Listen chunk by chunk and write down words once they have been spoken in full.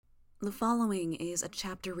The following is a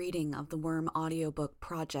chapter reading of the Worm audiobook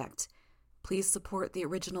project. Please support the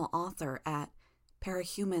original author at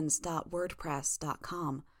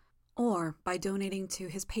parahumans.wordpress.com or by donating to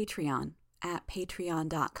his Patreon at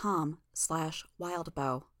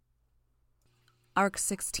patreon.com/wildbow. Arc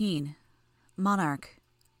 16, Monarch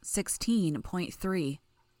 16.3.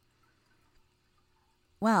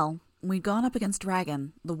 Well, we'd gone up against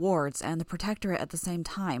Dragon, the wards, and the Protectorate at the same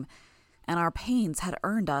time, and our pains had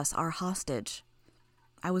earned us our hostage.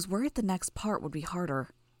 I was worried the next part would be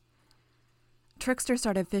harder. Trickster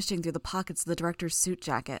started fishing through the pockets of the director's suit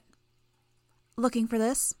jacket. "Looking for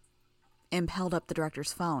this?" Imp held up the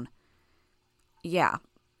director's phone. "Yeah,"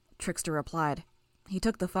 Trickster replied. He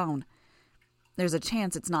took the phone. "There's a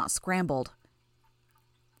chance it's not scrambled."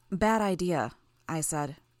 "Bad idea," I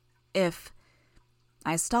said.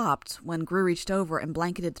 I stopped when Gru reached over and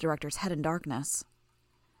blanketed the director's head in darkness.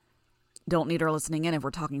 "Don't need her listening in if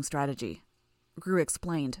we're talking strategy," Gru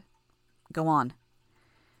explained. "Go on."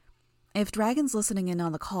 "If Dragon's listening in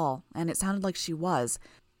on the call, and it sounded like she was,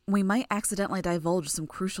 we might accidentally divulge some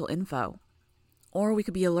crucial info. Or we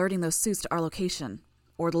could be alerting those suits to our location,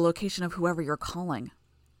 or the location of whoever you're calling,"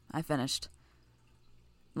 I finished.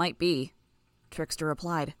 "Might be," Trickster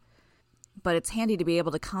replied. "But it's handy to be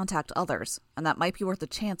able to contact others, and that might be worth the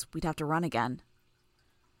chance we'd have to run again."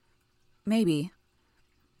 "Maybe."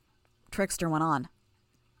 Trickster went on.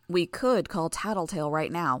 "We could call Tattletale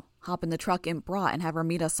right now, hop in the truck Imp brought and have her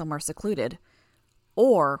meet us somewhere secluded.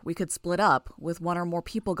 Or we could split up, with one or more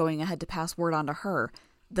people going ahead to pass word on to her,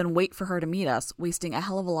 then wait for her to meet us, wasting a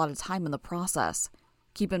hell of a lot of time in the process.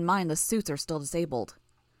 Keep in mind the suits are still disabled."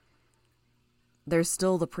 "There's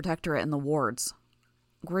still the Protectorate and the wards,"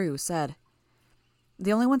 Gru said.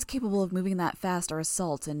 "The only ones capable of moving that fast are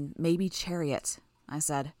Assault and maybe Chariot," I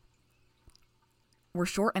said. "We're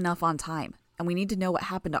short enough on time, and we need to know what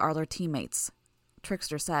happened to our other teammates,"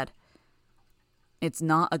 Trickster said. "It's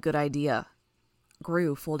not a good idea."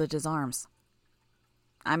 Gru folded his arms.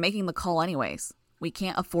 "I'm making the call anyways. We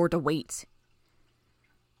can't afford to wait."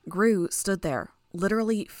 Gru stood there,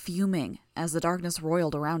 literally fuming as the darkness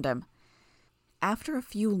roiled around him. After a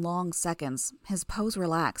few long seconds, his pose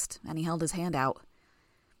relaxed, and he held his hand out.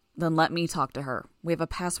 "Then let me talk to her. We have a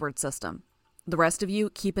password system. The rest of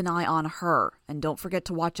you, keep an eye on her, and don't forget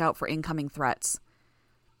to watch out for incoming threats."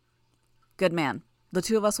 "Good man. The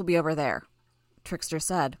two of us will be over there," Trickster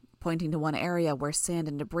said, pointing to one area where sand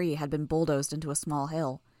and debris had been bulldozed into a small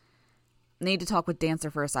hill. "Need to talk with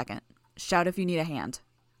Dancer for a second. Shout if you need a hand."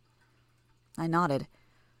 I nodded.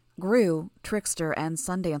 Gru, Trickster, and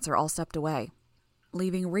Sundancer all stepped away,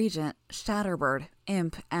 leaving Regent, Shatterbird,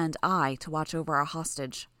 Imp, and I to watch over our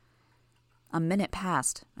hostage. A minute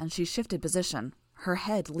passed, and she shifted position, her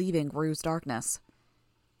head leaving Gru's darkness.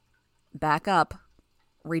 "Back up,"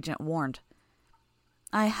 Regent warned.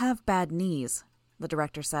 "I have bad knees," the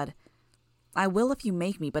director said. "I will if you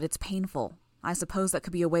make me, but it's painful. I suppose that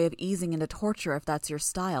could be a way of easing into torture if that's your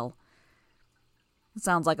style."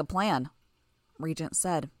 "Sounds like a plan," Regent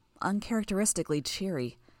said, uncharacteristically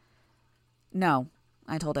cheery. "No,"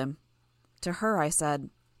 I told him. To her I said,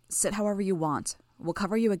 "Sit however you want. We'll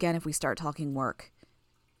cover you again if we start talking work."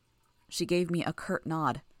 She gave me a curt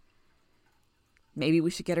nod. "Maybe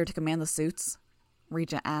we should get her to command the suits?"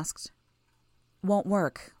 Regent asked. "Won't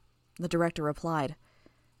work," the director replied.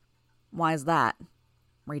 "Why's that?"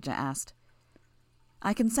 Regent asked.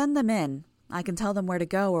 "I can send them in. I can tell them where to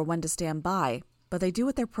go or when to stand by, but they do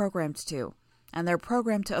what they're programmed to, and they're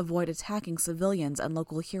programmed to avoid attacking civilians and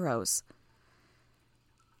local heroes."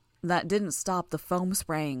 "That didn't stop the foam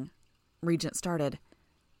spraying," Regent started.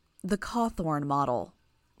 "The Cawthorn model,"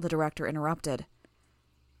 the director interrupted.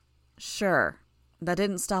 "Sure, that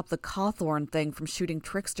didn't stop the Cawthorn thing from shooting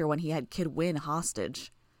Trickster when he had Kid Win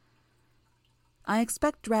hostage." "I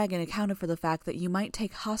expect Dragon accounted for the fact that you might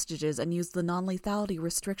take hostages and use the non-lethality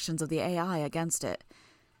restrictions of the AI against it.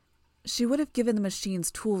 She would have given the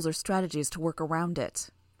machines tools or strategies to work around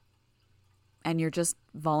it." "And you're just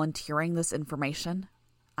volunteering this information?"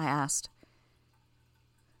 I asked.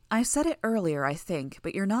 "I said it earlier, I think,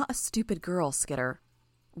 but you're not a stupid girl, Skitter.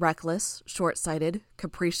 Reckless, short-sighted,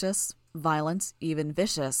 capricious, violent, even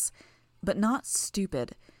vicious, but not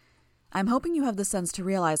stupid. I'm hoping you have the sense to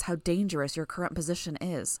realize how dangerous your current position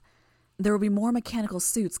is. There will be more mechanical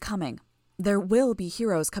suits coming. There will be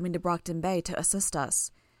heroes coming to Brockton Bay to assist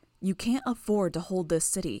us. You can't afford to hold this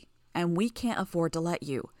city, and we can't afford to let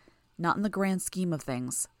you. Not in the grand scheme of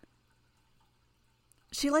things."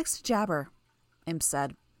 "She likes to jabber," Imp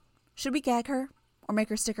said. "Should we gag her, or make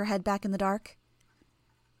her stick her head back in the dark?"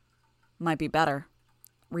 "Might be better,"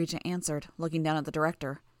 Regent answered, looking down at the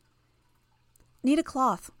director. "Need a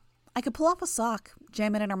cloth. I could pull off a sock,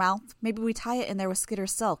 jam it in her mouth. Maybe we tie it in there with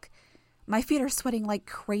Skitter's silk. My feet are sweating like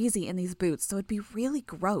crazy in these boots, so it'd be really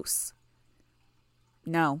gross.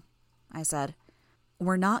 No, I said.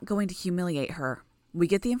 We're not going to humiliate her. We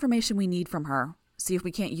get the information we need from her, see if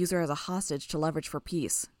we can't use her as a hostage to leverage for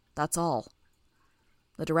peace. That's all.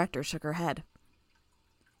 The director shook her head.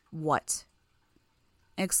 What?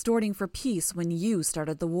 Extorting for peace when you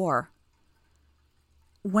started the war.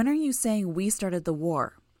 When are you saying we started the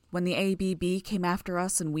war? When the ABB came after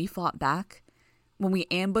us and we fought back? When we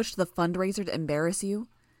ambushed the fundraiser to embarrass you?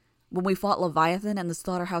 When we fought Leviathan and the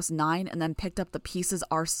Slaughterhouse 9 and then picked up the pieces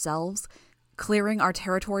ourselves, clearing our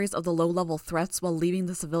territories of the low-level threats while leaving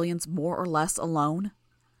the civilians more or less alone?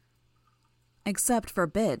 Except for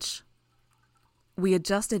Bitch. We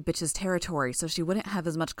adjusted Bitch's territory so she wouldn't have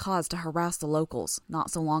as much cause to harass the locals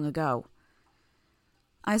not so long ago.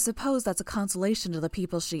 I suppose that's a consolation to the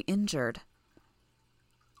people she injured.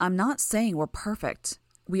 I'm not saying we're perfect.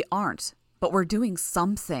 We aren't, but we're doing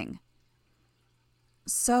something.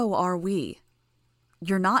 So are we.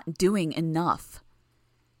 You're not doing enough.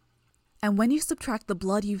 And when you subtract the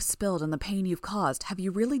blood you've spilled and the pain you've caused, have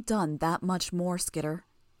you really done that much more, Skitter?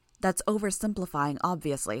 That's oversimplifying,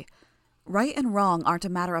 obviously. Right and wrong aren't a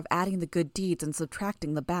matter of adding the good deeds and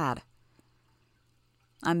subtracting the bad.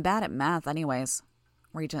 I'm bad at math anyways,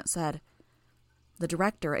 Regent said. The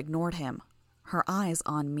director ignored him, her eyes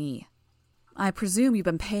on me. I presume you've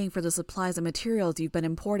been paying for the supplies and materials you've been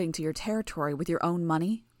importing to your territory with your own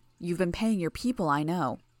money? You've been paying your people, I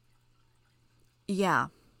know. Yeah.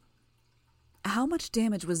 How much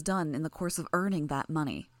damage was done in the course of earning that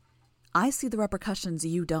money? I see the repercussions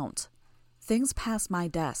you don't. Things pass my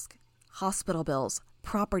desk. Hospital bills,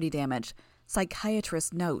 property damage,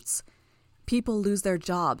 psychiatrist notes. People lose their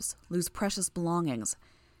jobs, lose precious belongings.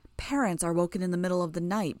 Parents are woken in the middle of the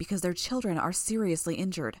night because their children are seriously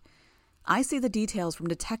injured. I see the details from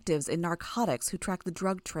detectives in narcotics who track the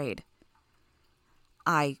drug trade.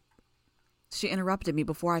 She interrupted me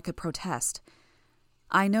before I could protest.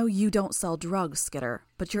 I know you don't sell drugs, Skitter,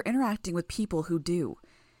 but you're interacting with people who do.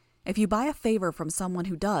 If you buy a favor from someone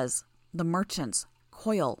who does, the merchants,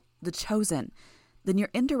 Coil, the Chosen, then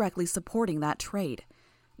you're indirectly supporting that trade.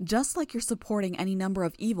 Just like you're supporting any number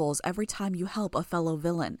of evils every time you help a fellow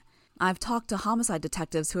villain. I've talked to homicide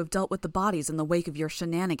detectives who have dealt with the bodies in the wake of your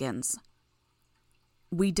shenanigans.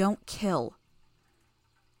 We don't kill.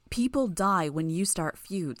 People die when you start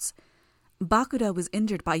feuds. Bakuda was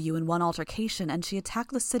injured by you in one altercation and she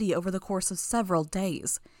attacked the city over the course of several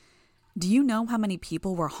days. Do you know how many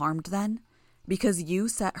people were harmed then? Because you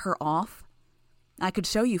set her off? I could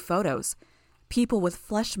show you photos. People with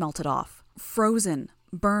flesh melted off, frozen,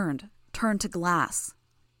 burned, turned to glass.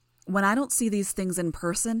 When I don't see these things in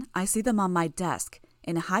person, I see them on my desk,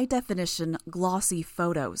 in high-definition, glossy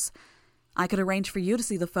photos. I could arrange for you to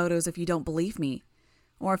see the photos if you don't believe me,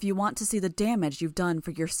 or if you want to see the damage you've done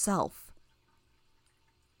for yourself.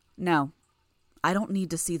 No, I don't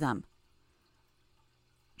need to see them.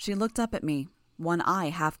 She looked up at me, one eye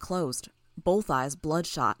half closed, both eyes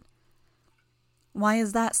bloodshot. Why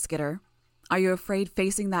is that, Skitter? Are you afraid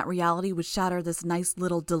facing that reality would shatter this nice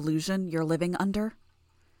little delusion you're living under?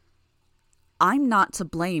 I'm not to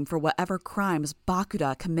blame for whatever crimes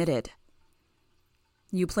Bakuda committed.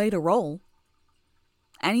 You played a role.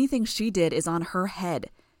 Anything she did is on her head,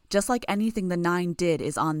 just like anything the 9 did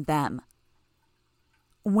is on them.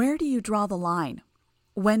 Where do you draw the line?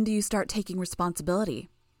 When do you start taking responsibility?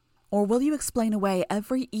 Or will you explain away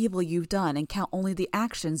every evil you've done and count only the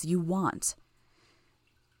actions you want?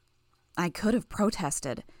 I could have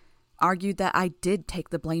protested, argued that I did take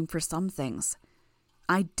the blame for some things.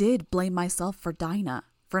 I did blame myself for Dinah,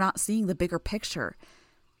 for not seeing the bigger picture,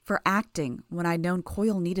 for acting when I'd known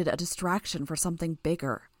Coil needed a distraction for something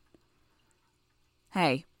bigger.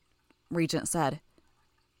 Hey, Regent said.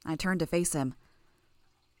 I turned to face him.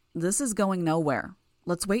 This is going nowhere.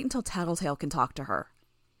 Let's wait until Tattletale can talk to her.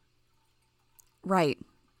 Right,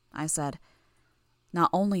 I said. Not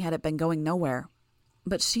only had it been going nowhere,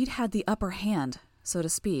 but she'd had the upper hand, so to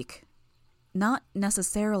speak. Not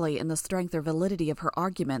necessarily in the strength or validity of her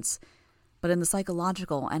arguments, but in the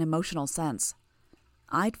psychological and emotional sense.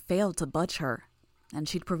 I'd failed to budge her, and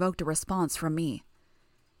she'd provoked a response from me.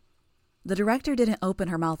 The director didn't open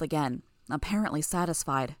her mouth again, apparently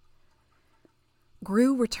satisfied.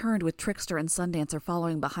 Gru returned with Trickster and Sundancer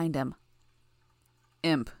following behind him.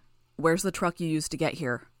 Imp, where's the truck you used to get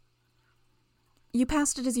here? You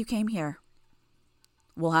passed it as you came here.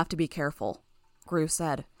 We'll have to be careful, Gru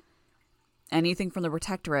said. Anything from the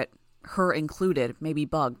Protectorate, her included, may be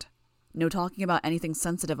bugged. No talking about anything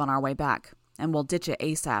sensitive on our way back, and we'll ditch it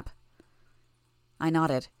ASAP. I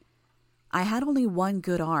nodded. I had only one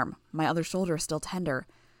good arm, my other shoulder still tender,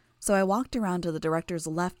 so I walked around to the director's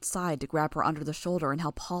left side to grab her under the shoulder and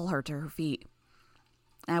help haul her to her feet.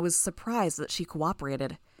 I was surprised that she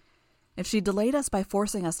cooperated. If she delayed us by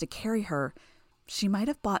forcing us to carry her, she might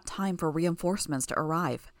have bought time for reinforcements to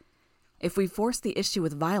arrive. If we forced the issue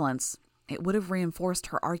with violence, it would have reinforced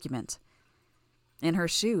her argument. In her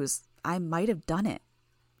shoes, I might have done it,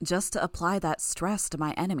 just to apply that stress to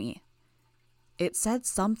my enemy. It said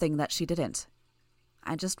something that she didn't.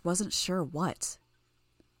 I just wasn't sure what.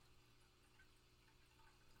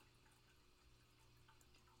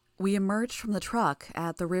 We emerged from the truck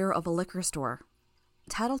at the rear of a liquor store.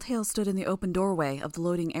 Tattletale stood in the open doorway of the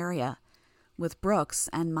loading area, with Brooks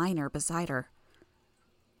and Miner beside her.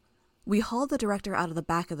 We hauled the director out of the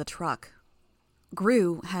back of the truck.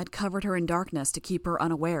 Gru had covered her in darkness to keep her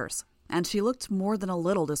unawares, and she looked more than a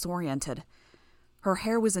little disoriented. Her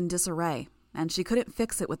hair was in disarray, and she couldn't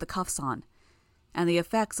fix it with the cuffs on, and the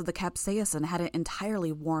effects of the capsaicin hadn't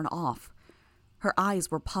entirely worn off. Her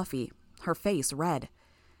eyes were puffy, her face red.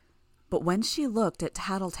 But when she looked at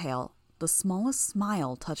Tattletale, the smallest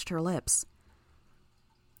smile touched her lips.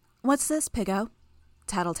 "What's this, Piggo?"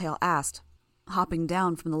 Tattletale asked, hopping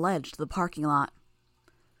down from the ledge to the parking lot.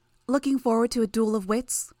 "Looking forward to a duel of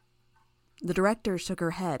wits?" The director shook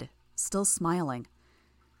her head, still smiling.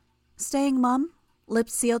 "Staying mum?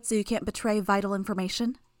 Lips sealed so you can't betray vital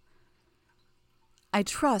information?" "I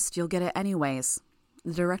trust you'll get it anyways,"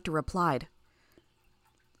 the director replied.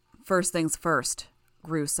 "First things first,"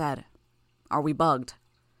 Gru said. "Are we bugged?"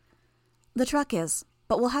 "The truck is,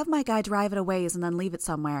 but we'll have my guy drive it a ways and then leave it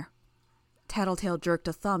somewhere." Tattletale jerked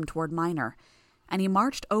a thumb toward Miner, and he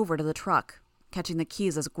marched over to the truck, catching the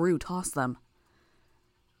keys as Gru tossed them.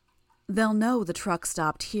 "They'll know the truck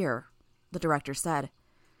stopped here," the director said.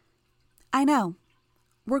 "I know.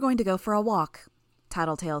 We're going to go for a walk,"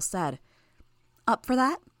 Tattletale said. "Up for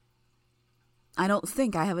that?" "I don't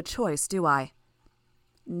think I have a choice, do I?"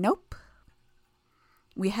 "Nope."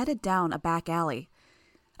 We headed down a back alley.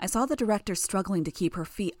 I saw the director struggling to keep her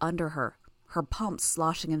feet under her pumps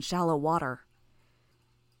sloshing in shallow water.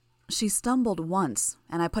 She stumbled once,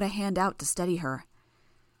 and I put a hand out to steady her.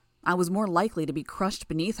 I was more likely to be crushed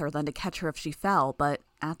beneath her than to catch her if she fell, but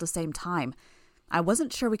at the same time, I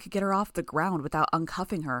wasn't sure we could get her off the ground without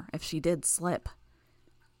uncuffing her if she did slip.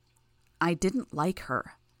 I didn't like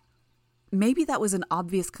her. Maybe that was an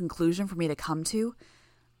obvious conclusion for me to come to,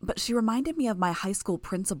 but she reminded me of my high school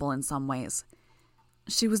principal in some ways.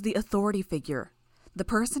 She was the authority figure, the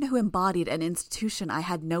person who embodied an institution I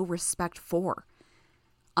had no respect for.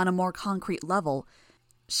 On a more concrete level,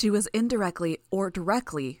 she was indirectly or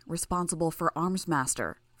directly responsible for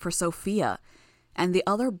Armsmaster, for Sophia, and the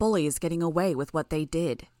other bullies getting away with what they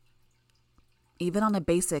did. Even on a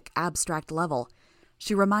basic, abstract level,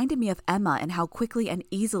 she reminded me of Emma and how quickly and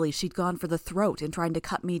easily she'd gone for the throat in trying to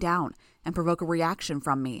cut me down and provoke a reaction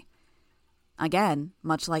from me. Again,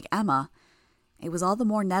 much like Emma, it was all the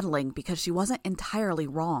more nettling because she wasn't entirely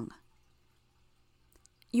wrong.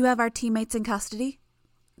 "You have our teammates in custody?"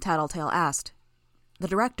 Tattletale asked. The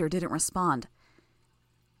director didn't respond.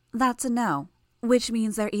 "That's a no, which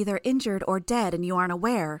means they're either injured or dead and you aren't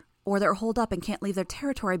aware, or they're holed up and can't leave their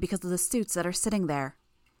territory because of the suits that are sitting there."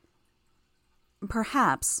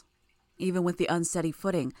 Perhaps, even with the unsteady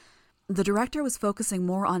footing, the director was focusing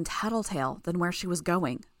more on Tattletale than where she was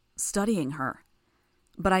going, studying her.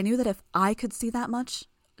 But I knew that if I could see that much,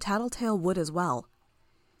 Tattletale would as well.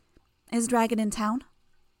 "Is Dragon in town?"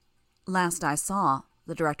 "Last I saw,"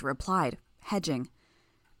 the director replied, hedging.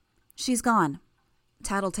 "She's gone,"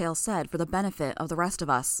 Tattletale said for the benefit of the rest of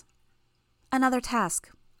us. "Another task.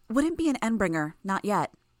 Wouldn't be an Endbringer, not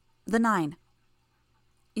yet. The 9.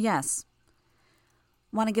 "Yes."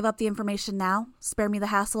 "Want to give up the information now? Spare me the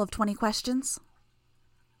hassle of 20 questions?"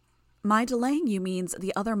 "My delaying you means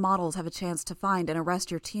the other models have a chance to find and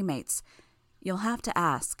arrest your teammates. You'll have to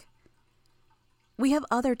ask." "We have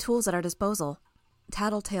other tools at our disposal."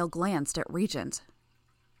 Tattletale glanced at Regent.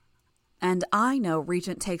 "And I know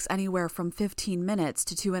Regent takes anywhere from 15 minutes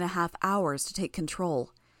to 2.5 hours to take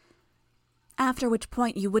control. After which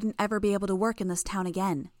point you wouldn't ever be able to work in this town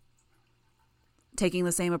again." "Taking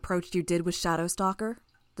the same approach you did with Shadowstalker?"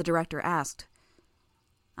 the director asked.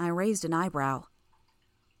 I raised an eyebrow.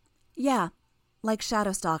 "Yeah, like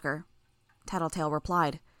Shadowstalker," Tattletale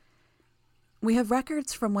replied. "We have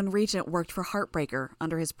records from when Regent worked for Heartbreaker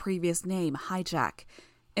under his previous name, Hijack,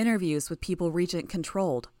 interviews with people Regent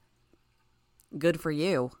controlled." "Good for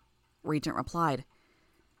you," Regent replied.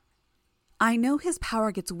 "I know his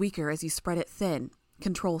power gets weaker as you spread it thin,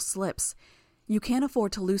 control slips. You can't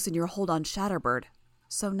afford to loosen your hold on Shatterbird,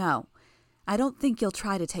 so no. I don't think you'll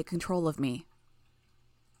try to take control of me."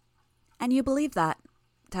 "And you believe that,"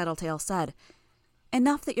 Tattletale said.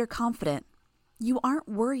 "Enough that you're confident. You aren't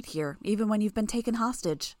worried here, even when you've been taken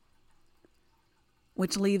hostage."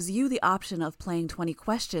 "Which leaves you the option of playing 20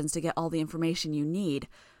 questions to get all the information you need,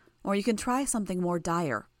 or you can try something more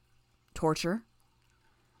dire. Torture?"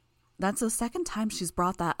 "That's the second time she's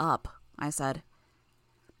brought that up," I said.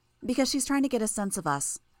 "Because she's trying to get a sense of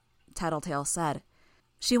us," Tattletale said.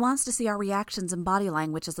 "She wants to see our reactions and body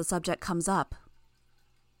language as the subject comes up."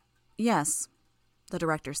 "Yes," the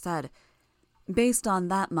director said. "Based on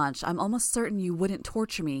that much, I'm almost certain you wouldn't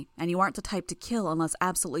torture me, and you aren't the type to kill unless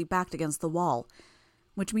absolutely backed against the wall,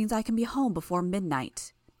 which means I can be home before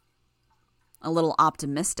midnight." "A little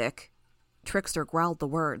optimistic." Trickster growled the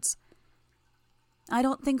words. "I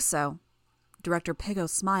don't think so." Director Pigo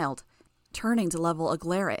smiled, turning to level a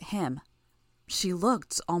glare at him. She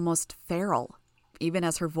looked almost feral, even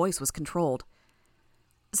as her voice was controlled.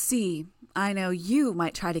 "See, I know you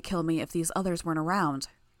might try to kill me if these others weren't around,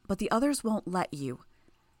 but the others won't let you.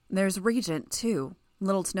 There's Regent, too.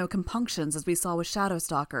 Little to no compunctions, as we saw with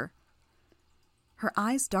Shadowstalker." Her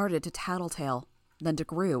eyes darted to Tattletale, then to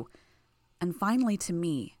Gru, and finally to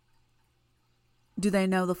me. "Do they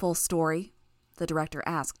know the full story?" the director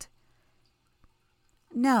asked.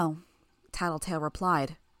 "No," Tattletale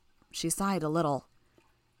replied. She sighed a little.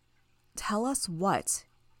 "Tell us what?"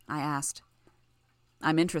 I asked.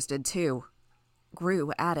 "I'm interested, too,"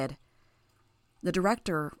 Gru added. The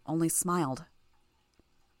director only smiled.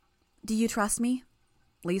 "Do you trust me?"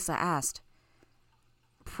 Lisa asked.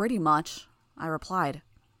 "Pretty much," I replied.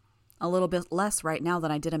 "A little bit less right now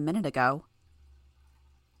than I did a minute ago."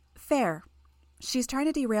 "Fair. She's trying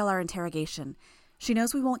to derail our interrogation. She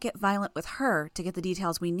knows we won't get violent with her to get the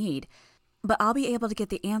details we need, but I'll be able to get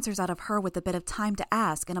the answers out of her with a bit of time to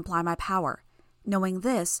ask and apply my power. Knowing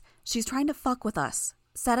this, she's trying to fuck with us,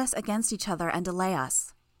 set us against each other, and delay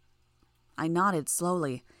us." I nodded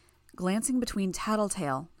slowly, glancing between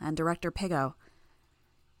Tattletale and Director Pigo.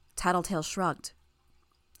 Tattletale shrugged.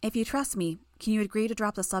 "If you trust me, can you agree to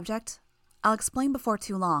drop the subject? I'll explain before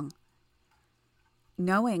too long."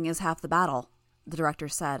 "Knowing is half the battle," the director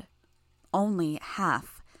said. "Only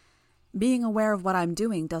half. Being aware of what I'm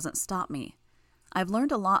doing doesn't stop me. I've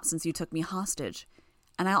learned a lot since you took me hostage,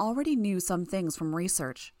 and I already knew some things from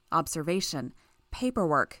research, observation,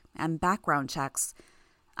 paperwork, and background checks.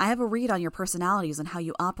 I have a read on your personalities and how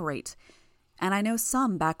you operate, and I know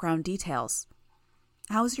some background details.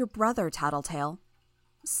 How's your brother, Tattletale?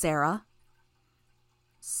 Sarah?"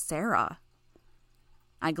 "Sarah?"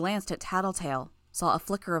 I glanced at Tattletale, saw a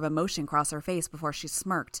flicker of emotion cross her face before she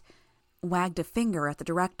smirked, wagged a finger at the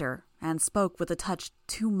director, and spoke with a touch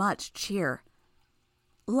too much cheer.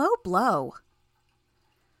 "Low blow."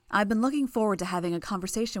 "I've been looking forward to having a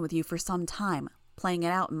conversation with you for some time, playing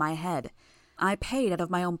it out in my head. I paid out of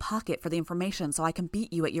my own pocket for the information so I can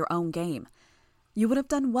beat you at your own game. You would have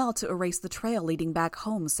done well to erase the trail leading back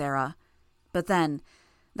home, Sarah. But then,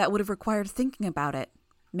 that would have required thinking about it,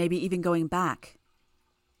 maybe even going back."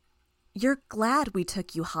 "You're glad we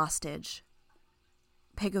took you hostage."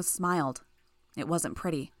 Pigo smiled. It wasn't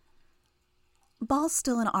pretty. "Ball's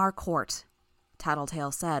still in our court,"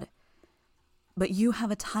 Tattletale said. "But you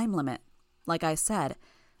have a time limit. Like I said,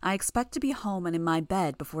 I expect to be home and in my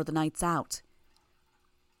bed before the night's out."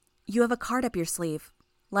 "You have a card up your sleeve.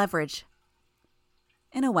 Leverage."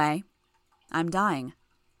 "In a way. I'm dying."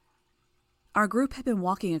 Our group had been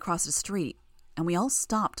walking across the street, and we all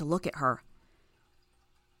stopped to look at her.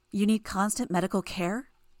 "You need constant medical care?"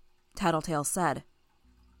 Tattletale said.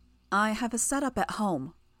 "I have a setup at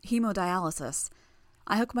home, hemodialysis.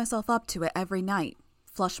 I hook myself up to it every night,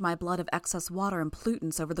 flush my blood of excess water and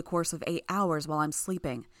pollutants over the course of 8 hours while I'm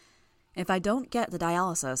sleeping. If I don't get the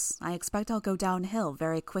dialysis, I expect I'll go downhill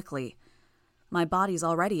very quickly. My body's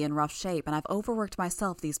already in rough shape, and I've overworked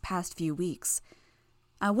myself these past few weeks.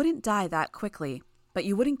 I wouldn't die that quickly, but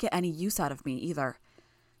you wouldn't get any use out of me either.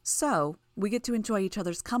 So, we get to enjoy each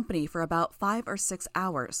other's company for about 5 or 6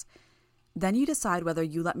 hours. Then you decide whether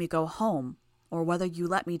you let me go home or whether you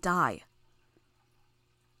let me die."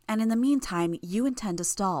 "And in the meantime, you intend to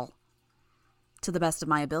stall." "To the best of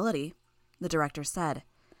my ability," the director said.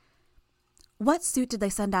 "What suit did they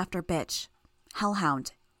send after Bitch?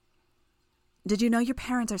 Hellhound?" "Did you know your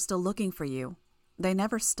parents are still looking for you? They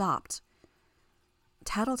never stopped."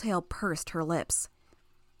 Tattletale pursed her lips.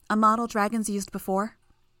 "A model dragons used before?"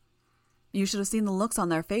 "You should have seen the looks on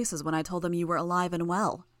their faces when I told them you were alive and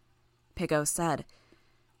well," Pigo said.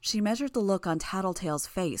 She measured the look on Tattletale's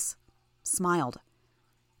face, smiled.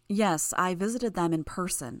 "Yes, I visited them in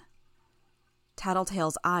person."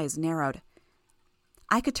 Tattletale's eyes narrowed.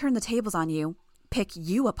 I could turn the tables on you, pick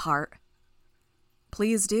you apart.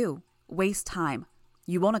 Please do. Waste time.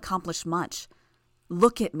 You won't accomplish much.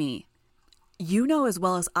 Look at me. You know as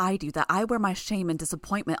well as I do that I wear my shame and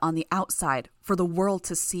disappointment on the outside for the world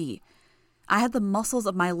to see. I had the muscles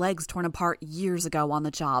of my legs torn apart years ago on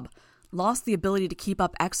the job, lost the ability to keep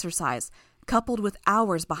up exercise, coupled with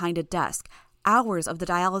hours behind a desk, hours of the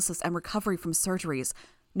dialysis and recovery from surgeries,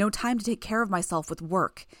 no time to take care of myself with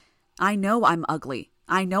work. I know I'm ugly.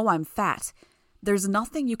 I know I'm fat. There's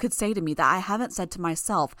nothing you could say to me that I haven't said to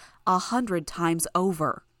myself 100 times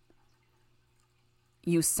over.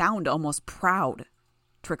 You sound almost proud,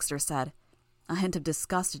 Trickster said, a hint of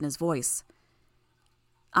disgust in his voice.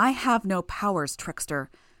 I have no powers, Trickster.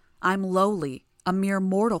 I'm lowly, a mere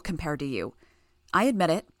mortal compared to you. I admit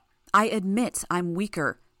it. I admit I'm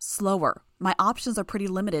weaker, slower. My options are pretty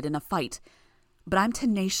limited in a fight. But I'm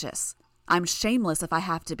tenacious. I'm shameless if I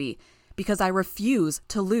have to be, because I refuse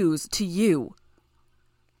to lose to you.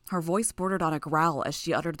 Her voice bordered on a growl as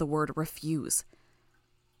she uttered the word refuse.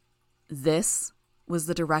 This was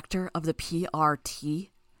the director of the PRT?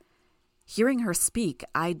 Hearing her speak,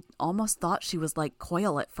 I almost thought she was like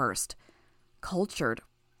Coyle at first. Cultured,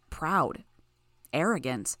 proud,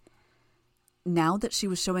 arrogant. Now that she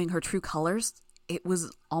was showing her true colors, it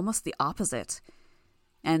was almost the opposite.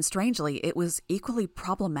 And strangely, it was equally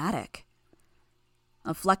problematic.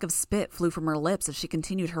 A fleck of spit flew from her lips as she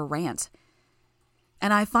continued her rant.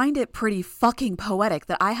 And I find it pretty fucking poetic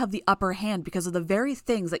that I have the upper hand because of the very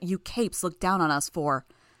things that you capes look down on us for.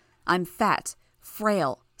 I'm fat,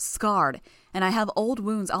 frail, scarred, and I have old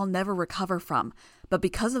wounds I'll never recover from. But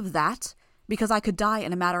because of that, because I could die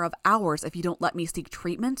in a matter of hours if you don't let me seek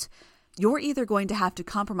treatment, you're either going to have to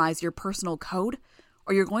compromise your personal code,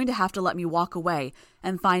 or you're going to have to let me walk away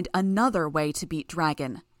and find another way to beat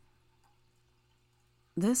Dragon.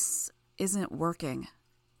 This isn't working.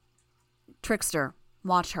 Trickster,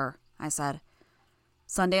 watch her, I said.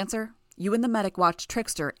 Sundancer, you and the medic watch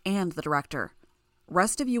Trickster and the director.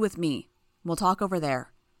 Rest of you with me. We'll talk over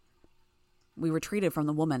there. We retreated from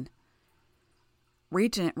the woman.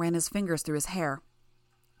 Regent ran his fingers through his hair.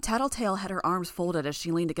 Tattletale had her arms folded as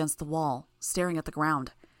she leaned against the wall, staring at the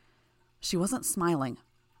ground. She wasn't smiling,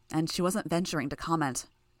 and she wasn't venturing to comment.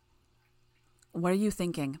 What are you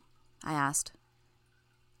thinking? I asked.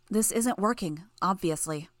 This isn't working,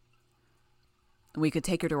 obviously. We could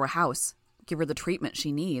take her to her house, give her the treatment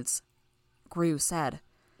she needs, Gru said.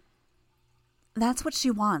 That's what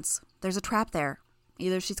she wants. There's a trap there.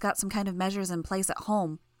 Either she's got some kind of measures in place at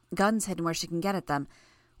home, guns hidden where she can get at them,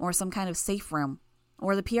 or some kind of safe room,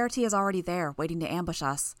 or the PRT is already there, waiting to ambush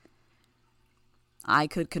us. I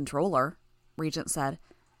could control her, Regent said.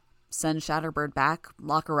 Send Shatterbird back,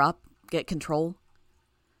 lock her up, get control.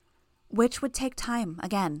 Which would take time,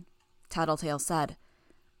 again, Tattletale said.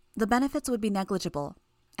 The benefits would be negligible,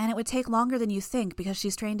 and it would take longer than you think because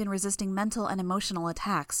she's trained in resisting mental and emotional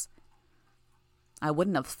attacks. I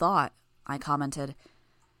wouldn't have thought, I commented.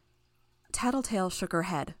 Tattletale shook her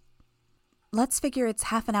head. Let's figure it's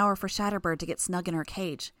half an hour for Shatterbird to get snug in her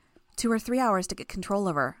cage, 2 or 3 hours to get control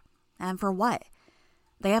of her. And for what?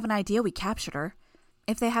 They have an idea we captured her.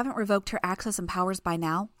 If they haven't revoked her access and powers by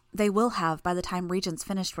now, they will have by the time Regent's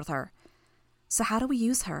finished with her. So how do we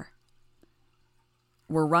use her?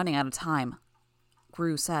 We're running out of time,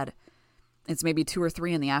 Gru said. It's maybe 2 or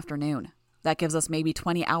 3 in the afternoon. That gives us maybe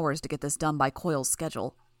 20 hours to get this done by Coyle's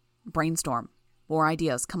schedule. Brainstorm. More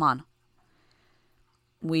ideas, come on.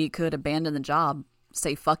 We could abandon the job,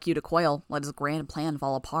 say fuck you to Coyle, let his grand plan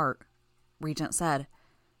fall apart, Regent said.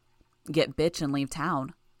 Get bitch and leave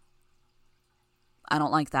town. I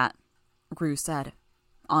don't like that, Gru said,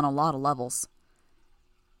 on a lot of levels.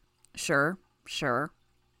 Sure,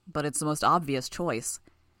 but it's the most obvious choice.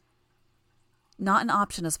 Not an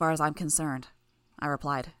option as far as I'm concerned, I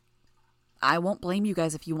replied. I won't blame you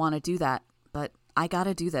guys if you want to do that, but I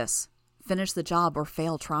gotta do this. Finish the job or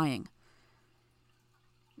fail trying.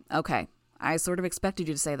 Okay, I sort of expected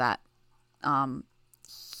you to say that.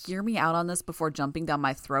 Hear me out on this before jumping down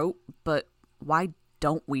my throat, but why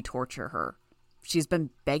don't we torture her? She's been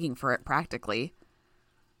begging for it practically.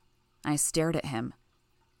 I stared at him.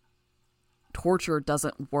 Torture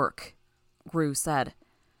doesn't work, Gru said.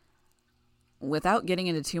 Without getting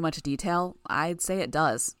into too much detail, I'd say it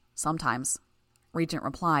does, sometimes, Regent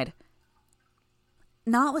replied.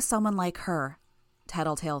 Not with someone like her,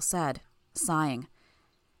 Tattletale said, sighing.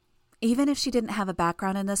 Even if she didn't have a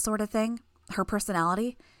background in this sort of thing, her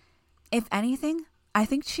personality, if anything, I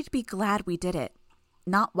think she'd be glad we did it.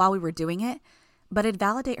 Not while we were doing it, but it'd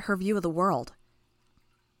validate her view of the world.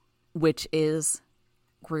 Which is?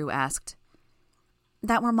 Gru asked.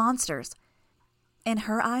 That we're monsters. In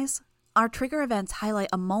her eyes, our trigger events highlight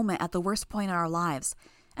a moment at the worst point in our lives,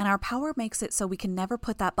 and our power makes it so we can never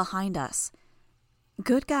put that behind us.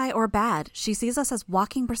 Good guy or bad, she sees us as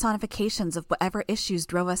walking personifications of whatever issues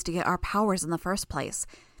drove us to get our powers in the first place,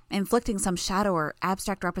 inflicting some shadow or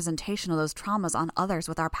abstract representation of those traumas on others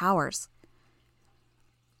with our powers.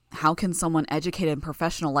 How can someone educated and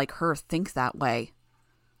professional like her think that way?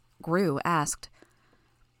 Gru asked.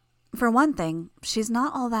 For one thing, she's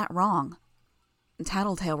not all that wrong.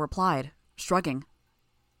 Tattletale replied, shrugging.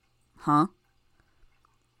 Huh?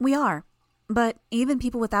 We are, but even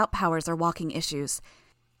people without powers are walking issues.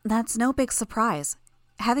 That's no big surprise.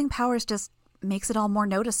 Having powers just makes it all more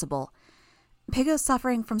noticeable. Piggo's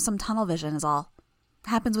suffering from some tunnel vision is all.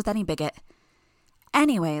 Happens with any bigot.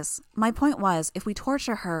 Anyways, my point was, if we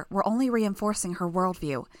torture her, we're only reinforcing her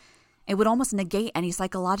worldview. It would almost negate any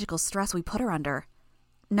psychological stress we put her under.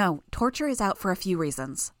 No, torture is out for a few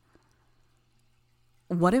reasons.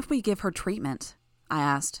 What if we give her treatment? I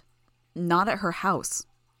asked. Not at her house.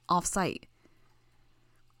 Off-site.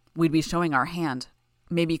 We'd be showing our hand,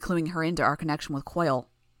 maybe cluing her into our connection with Coil,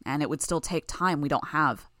 and it would still take time we don't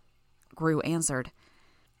have. Gru answered.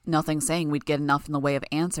 Nothing saying we'd get enough in the way of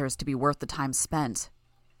answers to be worth the time spent.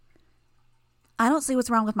 I don't see what's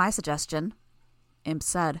wrong with my suggestion, Imp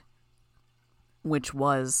said. Which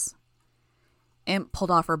was? Imp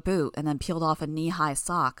pulled off her boot and then peeled off a knee-high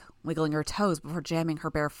sock, wiggling her toes before jamming her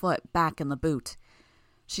bare foot back in the boot.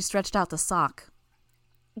 She stretched out the sock.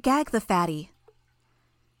 Gag the fatty.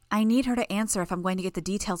 I need her to answer if I'm going to get the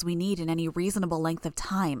details we need in any reasonable length of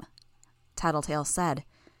time, Tattletale said.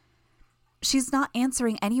 She's not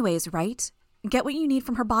answering anyways, right? Get what you need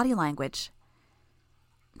from her body language.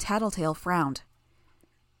 Tattletale frowned.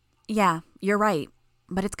 Yeah, you're right,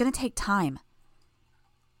 but it's going to take time.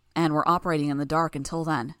 And we're operating in the dark until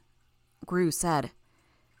then, Gru said.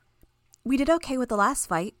 We did okay with the last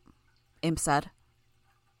fight, Imp said.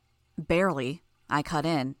 Barely, I cut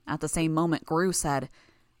in. At the same moment, Gru said,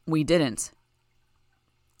 we didn't.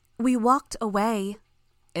 We walked away,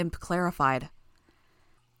 Imp clarified.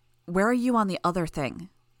 Where are you on the other thing?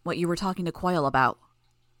 What you were talking to Coil about?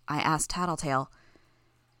 I asked Tattletale.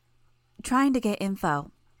 Trying to get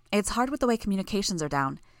info. It's hard with the way communications are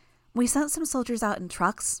down. We sent some soldiers out in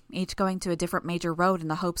trucks, each going to a different major road in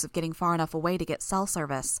the hopes of getting far enough away to get cell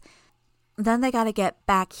service. Then they gotta get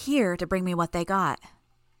back here to bring me what they got.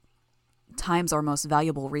 Time's our most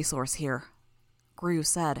valuable resource here, Gru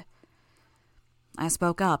said. I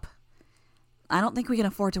spoke up. I don't think we can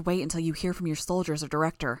afford to wait until you hear from your soldiers or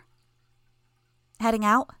director. Heading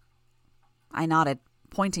out? I nodded,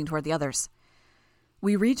 pointing toward the others.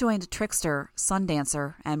 We rejoined Trickster,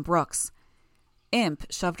 Sundancer, and Brooks. Imp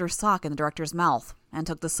shoved her sock in the director's mouth and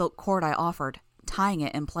took the silk cord I offered, tying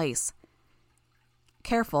it in place.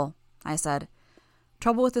 Careful, I said.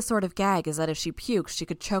 Trouble with this sort of gag is that if she pukes, she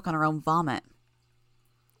could choke on her own vomit.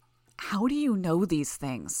 How do you know these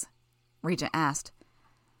things? Regent asked.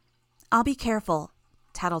 I'll be careful,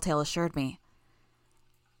 Tattletale assured me.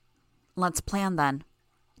 Let's plan then.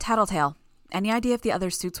 Tattletale, any idea if the other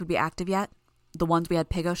suits would be active yet? The ones we had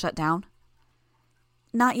Piggo shut down?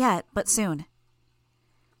 Not yet, but soon.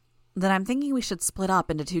 Then I'm thinking we should split up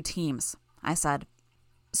into 2 teams, I said.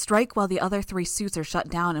 Strike while the other 3 suits are shut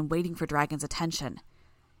down and waiting for Dragon's attention.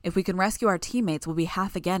 If we can rescue our teammates, we'll be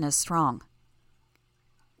half again as strong.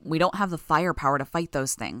 We don't have the firepower to fight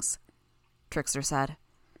those things, Trickster said.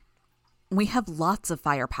 We have lots of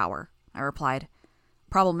firepower, I replied.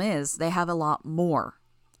 Problem is, they have a lot more.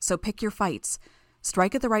 So pick your fights.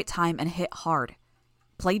 Strike at the right time and hit hard.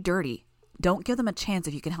 Play dirty. Don't give them a chance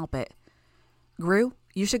if you can help it. Gru,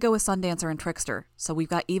 you should go with Sundancer and Trickster, so we've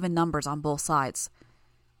got even numbers on both sides.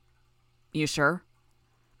 You sure?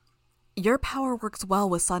 Your power works well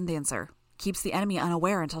with Sundancer. Keeps the enemy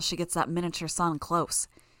unaware until she gets that miniature sun close.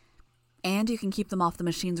 And you can keep them off the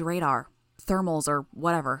machine's radar. Thermals or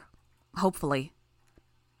whatever. Hopefully.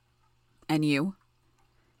 And you?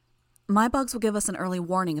 My bugs will give us an early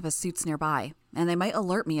warning if a suit's nearby, and they might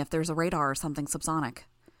alert me if there's a radar or something subsonic.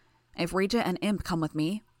 If Regent and Imp come with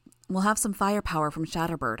me, we'll have some firepower from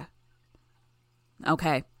Shatterbird.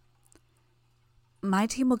 Okay. My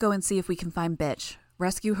team will go and see if we can find Bitch.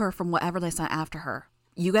 Rescue her from whatever they sent after her.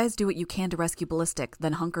 You guys do what you can to rescue Ballistic,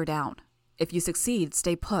 then hunker down. If you succeed,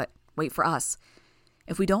 stay put. Wait for us.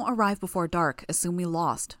 If we don't arrive before dark, assume we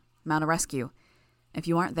lost. Mount a rescue. If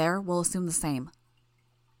you aren't there, we'll assume the same.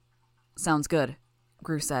 Sounds good,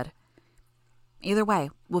 Gru said. Either way,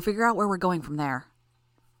 we'll figure out where we're going from there.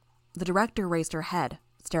 The director raised her head,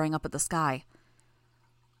 staring up at the sky.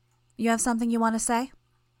 You have something you want to say?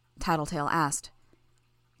 Tattletale asked.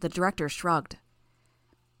 The director shrugged.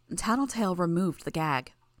 Tattletale removed the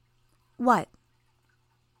gag. What?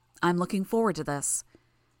 I'm looking forward to this.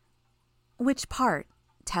 Which part?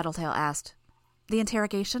 Tattletale asked. The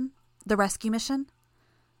interrogation? The rescue mission?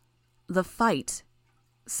 The fight.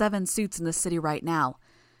 7 suits in the city right now.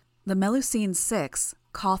 The Melusine 6,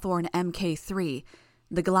 Cawthorn MK3,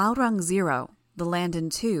 the Glaurung 0, the Landon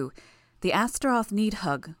 2, the Astaroth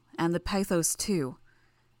Needhug, and the Pythos 2.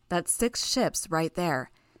 That's 6 ships right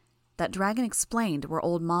there. That Dragon explained were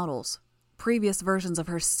old models, previous versions of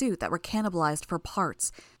her suit that were cannibalized for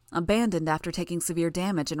parts, abandoned after taking severe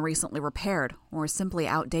damage and recently repaired, or simply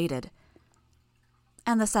outdated.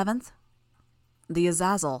 And the 7th? The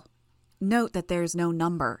Azazel. Note that there's no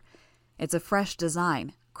number. It's a fresh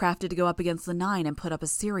design, crafted to go up against the 9 and put up a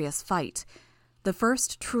serious fight. The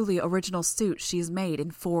first truly original suit she's made in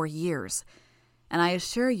 4 years. And I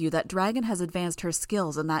assure you that Dragon has advanced her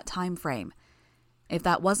skills in that time frame. If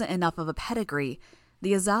that wasn't enough of a pedigree,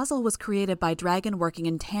 the Azazel was created by Dragon working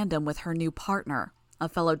in tandem with her new partner, a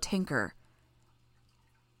fellow tinker.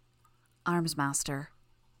 Armsmaster.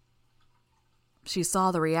 She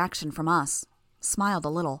saw the reaction from us, smiled a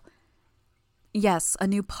little. Yes, a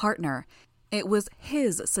new partner. It was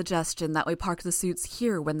his suggestion that we park the suits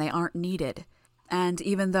here when they aren't needed. And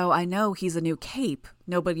even though I know he's a new cape,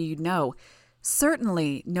 nobody you'd know,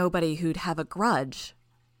 certainly nobody who'd have a grudge.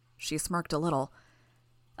 She smirked a little.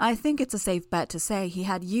 I think it's a safe bet to say he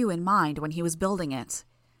had you in mind when he was building it.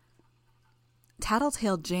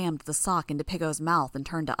 Tattletale jammed the sock into Piggo's mouth and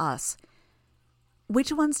turned to us.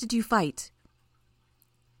 Which ones did you fight?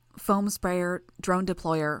 Foam sprayer, drone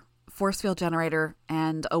deployer, force field generator,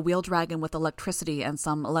 and a wheel dragon with electricity and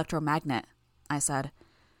some electromagnet, I said.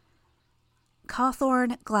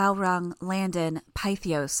 Cawthorn, Glaurung, Landon,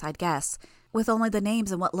 Pythios, I'd guess, with only the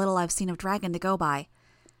names and what little I've seen of Dragon to go by.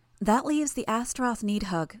 That leaves the Astaroth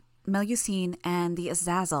Needhug, Melusine, and the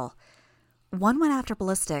Azazel. One went after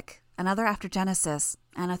Ballistic, another after Genesis,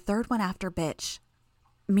 and a third one after Bitch.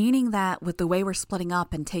 Meaning that with the way we're splitting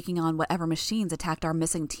up and taking on whatever machines attacked our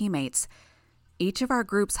missing teammates, each of our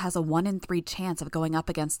groups has a 1 in 3 chance of going up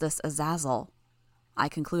against this Azazel, I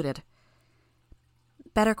concluded.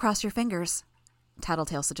 Better cross your fingers,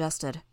 Tattletale suggested.